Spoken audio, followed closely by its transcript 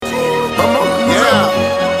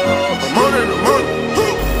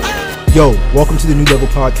Yo, welcome to the New Level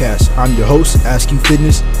Podcast. I'm your host, Ask You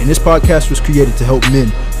Fitness, and this podcast was created to help men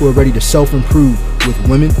who are ready to self-improve with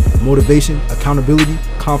women, motivation, accountability,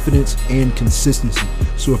 confidence, and consistency.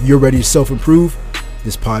 So if you're ready to self-improve,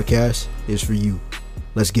 this podcast is for you.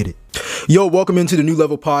 Let's get it. Yo, welcome into the New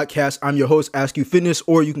Level Podcast. I'm your host, Ask You Fitness,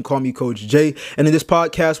 or you can call me Coach J. And in this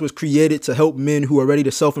podcast was created to help men who are ready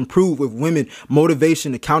to self-improve with women,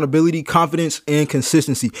 motivation, accountability, confidence, and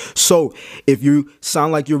consistency. So if you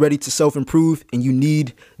sound like you're ready to self-improve and you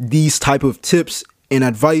need these type of tips and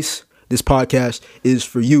advice, this podcast is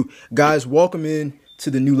for you. Guys, welcome in to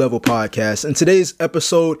the New Level Podcast. And today's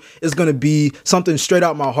episode is going to be something straight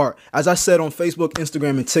out my heart. As I said on Facebook,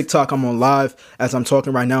 Instagram, and TikTok, I'm on live as I'm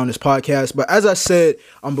talking right now on this podcast. But as I said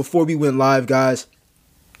before we went live, guys,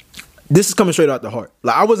 this is coming straight out the heart.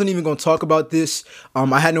 Like, I wasn't even going to talk about this.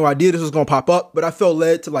 I had no idea this was going to pop up, but I felt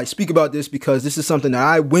led to speak about this because this is something that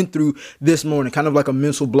I went through this morning, kind of like a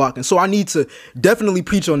mental block. And so I need to definitely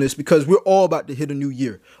preach on this because we're all about to hit a new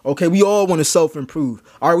year. Okay, we all want to self-improve.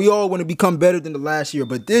 All right, we all want to become better than the last year.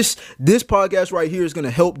 But this podcast right here is going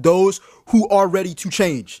to help those who are ready to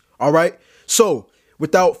change. All right. So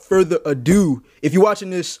without further ado, if you're watching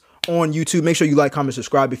this on YouTube, make sure you like, comment,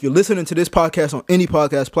 subscribe. If you're listening to this podcast on any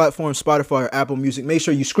podcast platform, Spotify or Apple Music, make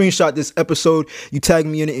sure you screenshot this episode. You tag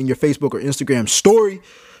me in it in your Facebook or Instagram story,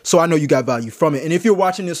 so I know you got value from it. And if you're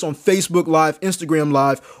watching this on Facebook Live, Instagram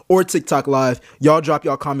Live, or TikTok Live, y'all drop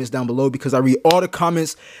y'all comments down below because I read all the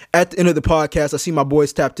comments at the end of the podcast. I see my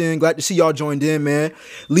boys tapped in. Glad to see y'all joined in, man.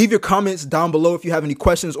 Leave your comments down below if you have any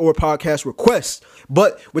questions or podcast requests.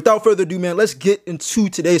 But without further ado, man, let's get into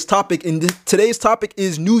today's topic. And today's topic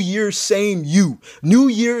is New Year, same you. New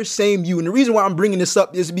Year, same you. And the reason why I'm bringing this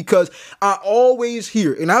up is because I always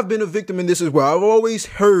hear, and I've been a victim in this as well, I've always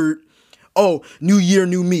heard, oh, new year,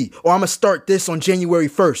 new me, or I'm going to start this on January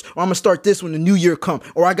 1st, or I'm going to start this when the new year comes,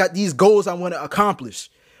 or I got these goals I want to accomplish.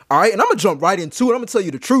 All right. And I'm going to jump right into it. I'm going to tell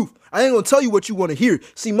you the truth. I ain't going to tell you what you want to hear.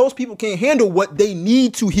 See, most people can't handle what they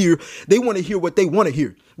need to hear. They want to hear what they want to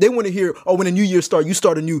hear. They want to hear, oh, when the new year starts, you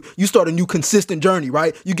start a new consistent journey,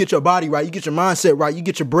 right? You get your body right. You get your mindset right. You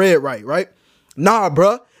get your bread right, right? Nah,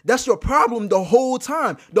 bruh. That's your problem the whole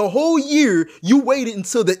time. The whole year, you waited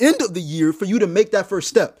until the end of the year for you to make that first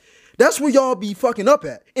step. That's where y'all be fucking up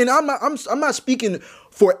at. And I'm not speaking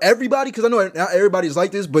for everybody because I know not everybody's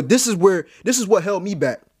like this, but this is what held me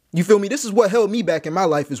back. You feel me? This is what held me back in my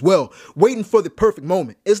life as well. Waiting for the perfect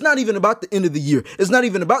moment. It's not even about the end of the year. It's not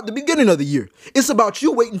even about the beginning of the year. It's about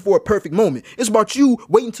you waiting for a perfect moment. It's about you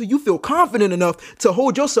waiting till you feel confident enough to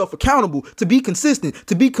hold yourself accountable, to be consistent,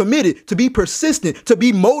 to be committed, to be persistent, to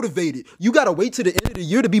be motivated. You got to wait till the end of the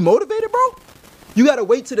year to be motivated, bro? You got to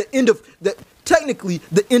wait to the end of technically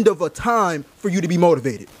the end of a time for you to be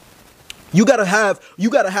motivated. You got to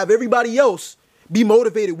have everybody else be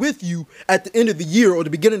motivated with you at the end of the year or the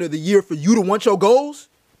beginning of the year for you to want your goals.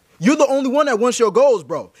 You're the only one that wants your goals,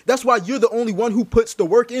 bro. That's why you're the only one who puts the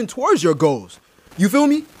work in towards your goals. You feel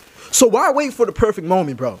me? So why wait for the perfect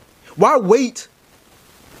moment, bro? Why wait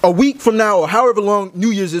a week from now or however long New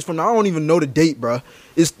Year's is from now? I don't even know the date, bro.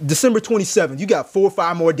 It's December 27th. You got 4 or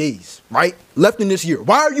 5 more days, right? Left in this year.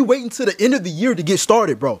 Why are you waiting till the end of the year to get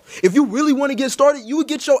started, bro? If you really want to get started, you would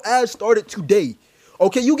get your ass started today.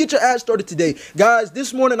 Okay, you get your ass started today. Guys,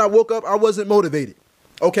 this morning I woke up, I wasn't motivated.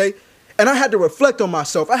 Okay? And I had to reflect on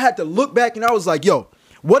myself. I had to look back and I was like, yo,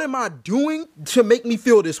 what am I doing to make me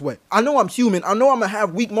feel this way? I know I'm human. I know I'm going to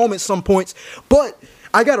have weak moments some points, but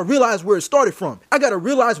I got to realize where it started from. I got to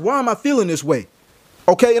realize why am I feeling this way?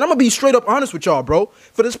 Okay, and I'm going to be straight up honest with y'all, bro.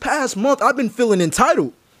 For this past month, I've been feeling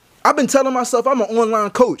entitled. I've been telling myself I'm an online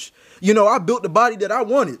coach. You know, I built the body that I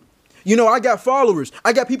wanted. You know, I got followers.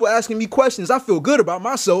 I got people asking me questions. I feel good about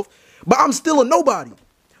myself, but I'm still a nobody.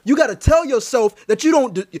 You got to tell yourself that you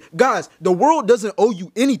don't, guys, the world doesn't owe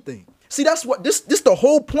you anything. See, that's what this the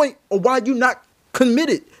whole point of why you're not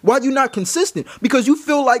committed, why you're not consistent, because you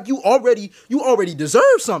feel like you already deserve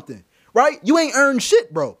something, right? You ain't earned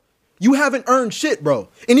shit, bro. You haven't earned shit, bro.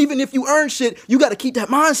 And even if you earn shit, you got to keep that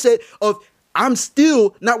mindset of I'm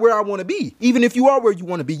still not where I want to be. Even if you are where you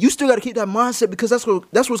want to be, you still got to keep that mindset because that's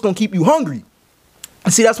what's going to keep you hungry.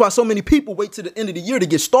 And see, that's why so many people wait to the end of the year to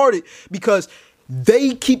get started because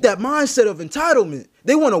they keep that mindset of entitlement.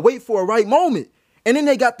 They want to wait for a right moment. And then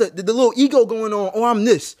they got the little ego going on. Oh, I'm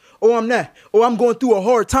this. Oh, I'm that. Oh, I'm going through a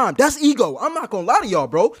hard time. That's ego. I'm not going to lie to y'all,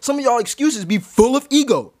 bro. Some of y'all excuses be full of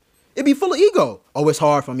ego. It be full of ego. Oh, it's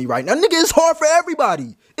hard for me right now. Nigga, it's hard for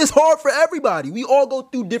everybody. It's hard for everybody. We all go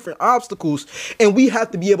through different obstacles and we have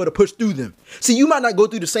to be able to push through them. See, you might not go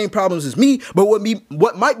through the same problems as me, but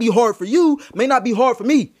what might be hard for you may not be hard for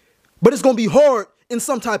me. But it's going to be hard in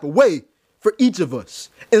some type of way. for each of us.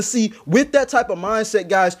 And see, with that type of mindset,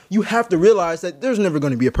 guys, you have to realize that there's never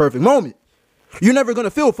going to be a perfect moment. You're never going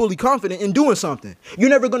to feel fully confident in doing something. You're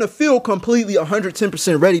never going to feel completely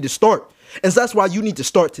 110% ready to start. And so that's why you need to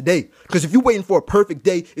start today. Because if you're waiting for a perfect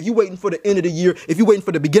day, if you're waiting for the end of the year, if you're waiting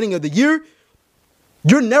for the beginning of the year,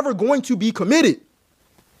 you're never going to be committed.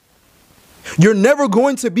 You're never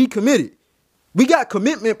going to be committed. We got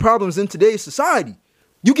commitment problems in today's society.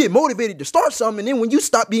 You get motivated to start something, and then when you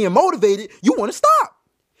stop being motivated, you want to stop.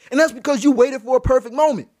 And that's because you waited for a perfect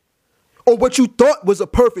moment, or what you thought was a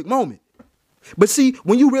perfect moment. But see,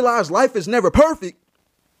 when you realize life is never perfect,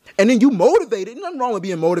 and then you motivated, nothing wrong with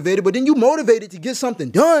being motivated, but then you motivated to get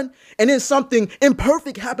something done, and then something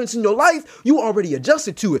imperfect happens in your life, you already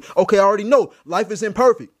adjusted to it. Okay, I already know life is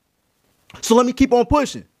imperfect, so let me keep on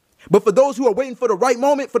pushing. But for those who are waiting for the right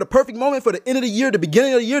moment, for the perfect moment, for the end of the year, the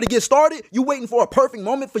beginning of the year to get started, you waiting for a perfect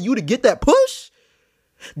moment for you to get that push?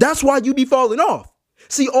 That's why you be falling off.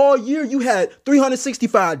 See, all year you had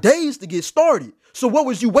 365 days to get started. So what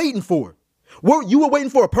was you waiting for? You were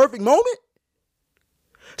waiting for a perfect moment?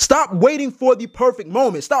 Stop waiting for the perfect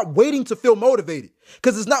moment. Stop waiting to feel motivated,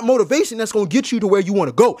 because it's not motivation that's going to get you to where you want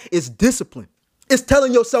to go. It's discipline. It's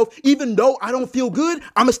telling yourself, even though I don't feel good,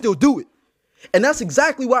 I'm going to still do it. And that's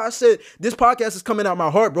exactly why I said this podcast is coming out of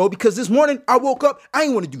my heart, bro, because this morning I woke up, I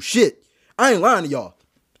ain't want to do shit. I ain't lying to y'all.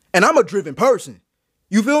 And I'm a driven person.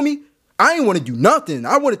 You feel me? I ain't want to do nothing.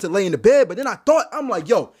 I wanted to lay in the bed, but then I'm like,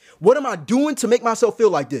 yo, what am I doing to make myself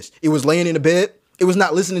feel like this? It was laying in the bed. It was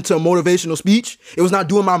not listening to a motivational speech. It was not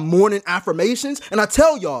doing my morning affirmations. And I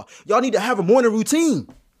tell y'all need to have a morning routine.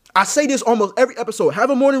 I say this almost every episode.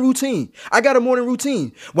 Have a morning routine. I got a morning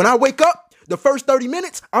routine. When I wake up, the first 30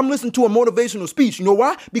 minutes, I'm listening to a motivational speech. You know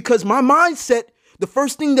why? Because my mindset, the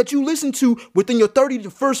first thing that you listen to within your 30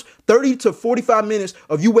 to 45 minutes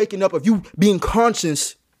of you waking up, of you being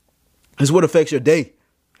conscious, is what affects your day.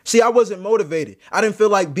 See, I wasn't motivated. I didn't feel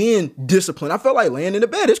like being disciplined. I felt like laying in the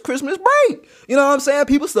bed. It's Christmas break. You know what I'm saying?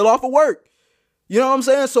 People still off of work. You know what I'm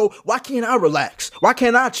saying? So why can't I relax? Why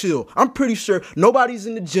can't I chill? I'm pretty sure nobody's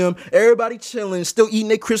in the gym. Everybody chilling, still eating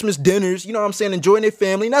their Christmas dinners. You know what I'm saying? Enjoying their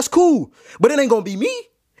family. And that's cool. But it ain't going to be me.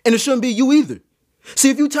 And it shouldn't be you either. See,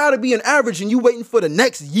 if you're tired of being average and you waiting for the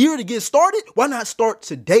next year to get started, why not start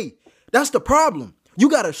today? That's the problem. You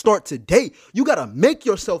got to start today. You got to make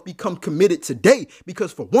yourself become committed today,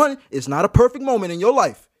 because for one, it's not a perfect moment in your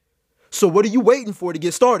life. So what are you waiting for to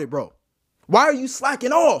get started, bro? Why are you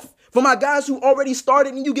slacking off? For my guys who already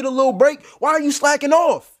started and you get a little break, why are you slacking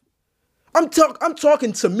off? I'm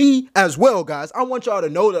talking to me as well, guys. I want y'all to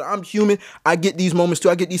know that I'm human. I get these moments too.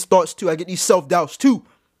 I get these thoughts too. I get these self-doubts too.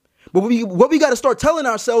 But what we got to start telling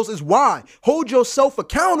ourselves is why. Hold yourself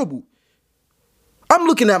accountable. I'm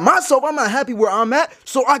looking at myself. I'm not happy where I'm at.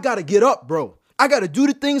 So I got to get up, bro. I got to do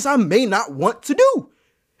the things I may not want to do.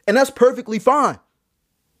 And that's perfectly fine,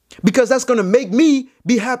 because that's going to make me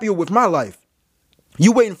be happier with my life.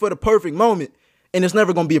 You waiting for the perfect moment, and it's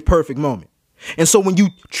never going to be a perfect moment. And so when you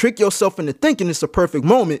trick yourself into thinking it's a perfect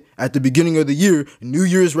moment at the beginning of the year, New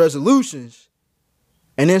Year's resolutions,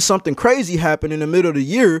 and then something crazy happened in the middle of the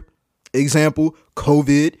year, example,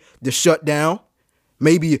 COVID, the shutdown,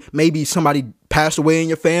 maybe somebody passed away in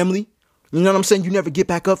your family. You know what I'm saying? You never get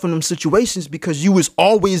back up from them situations because you was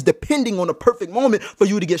always depending on a perfect moment for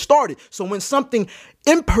you to get started. So when something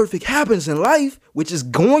imperfect happens in life, which is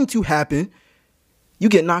going to happen, you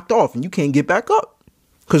get knocked off and you can't get back up,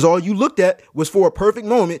 because all you looked at was for a perfect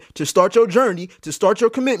moment to start your journey, to start your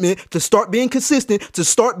commitment, to start being consistent, to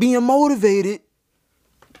start being motivated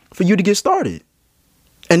for you to get started.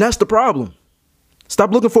 And that's the problem.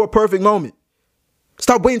 Stop looking for a perfect moment.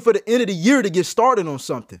 Stop waiting for the end of the year to get started on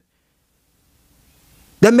something.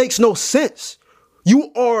 That makes no sense.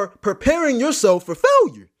 You are preparing yourself for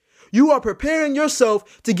failure. You are preparing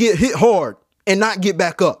yourself to get hit hard and not get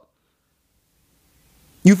back up.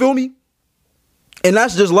 You feel me? And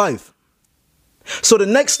that's just life. So the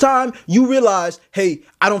next time you realize, hey,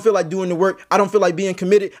 I don't feel like doing the work, I don't feel like being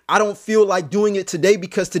committed, I don't feel like doing it today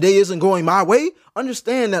because today isn't going my way,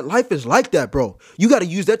 understand that life is like that, bro. You got to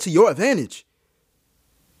use that to your advantage.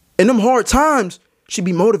 And them hard times should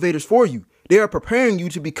be motivators for you. They are preparing you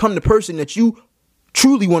to become the person that you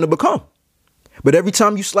truly want to become. But every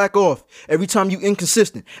time you slack off, every time you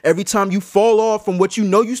inconsistent, every time you fall off from what you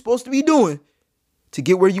know you're supposed to be doing to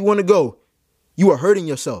get where you want to go, you are hurting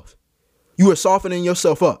yourself. You are softening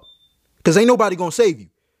yourself up, because ain't nobody going to save you.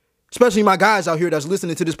 Especially my guys out here that's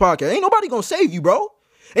listening to this podcast. Ain't nobody going to save you, bro.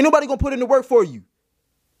 Ain't nobody going to put in the work for you.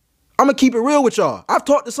 I'm going to keep it real with y'all. I've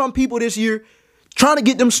talked to some people this year trying to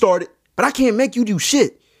get them started, but I can't make you do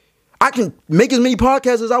shit. I can make as many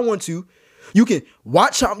podcasts as I want to. You can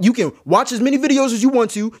watch as many videos as you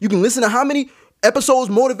want to. You can listen to how many episodes,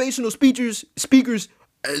 motivational speakers.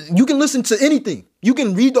 You can listen to anything. You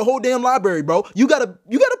can read the whole damn library, bro. You gotta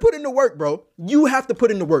put in the work, bro. You have to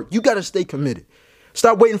put in the work. You gotta stay committed.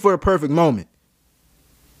 Stop waiting for a perfect moment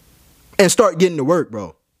and start getting to work,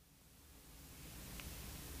 bro.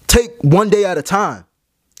 Take one day at a time.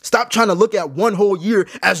 Stop trying to look at one whole year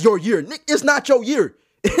as your year. It's not your year.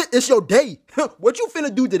 It's your day. What you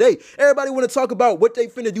finna do today? Everybody want to talk about what they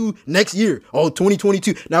finna do next year. Oh,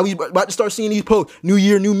 2022. Now we about to start seeing these posts. New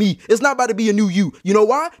year, new me. It's not about to be a new you. You know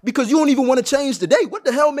why? Because you don't even want to change today. What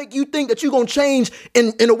the hell make you think that you're going to change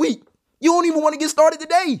in a week? You don't even want to get started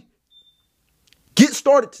today. Get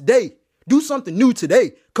started today. Do something new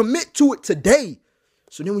today. Commit to it today.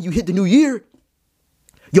 So then when you hit the new year,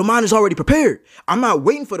 your mind is already prepared. I'm not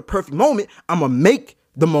waiting for the perfect moment. I'm going to make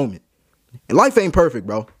the moment. And life ain't perfect,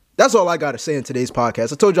 bro. That's all I got to say in today's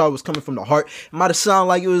podcast. I told y'all I was coming from the heart. It might have sounded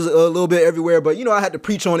like it was a little bit everywhere, but, I had to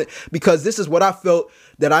preach on it because this is what I felt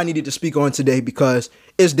that I needed to speak on today because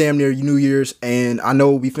it's damn near New Year's. And I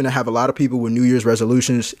know we finna have a lot of people with New Year's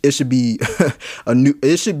resolutions. It should be a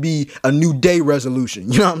new day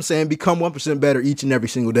resolution. You know what I'm saying? Become 1% better each and every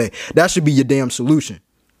single day. That should be your damn solution.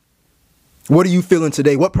 What are you feeling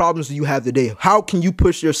today? What problems do you have today? How can you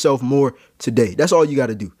push yourself more today? That's all you got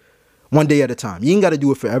to do. One day at a time. You ain't got to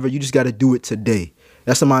do it forever. You just got to do it today.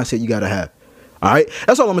 That's the mindset you got to have. All right.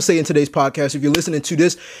 That's all I'm going to say in today's podcast. If you're listening to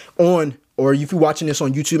this or if you're watching this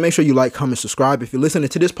on YouTube, make sure you like, comment, subscribe. If you're listening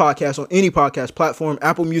to this podcast on any podcast platform,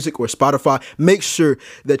 Apple Music or Spotify, make sure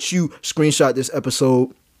that you screenshot this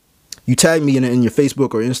episode. You tag me in your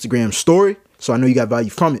Facebook or Instagram story so I know you got value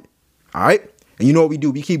from it. All right. And you know what we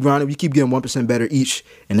do? We keep grinding. We keep getting 1% better each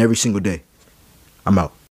and every single day. I'm out.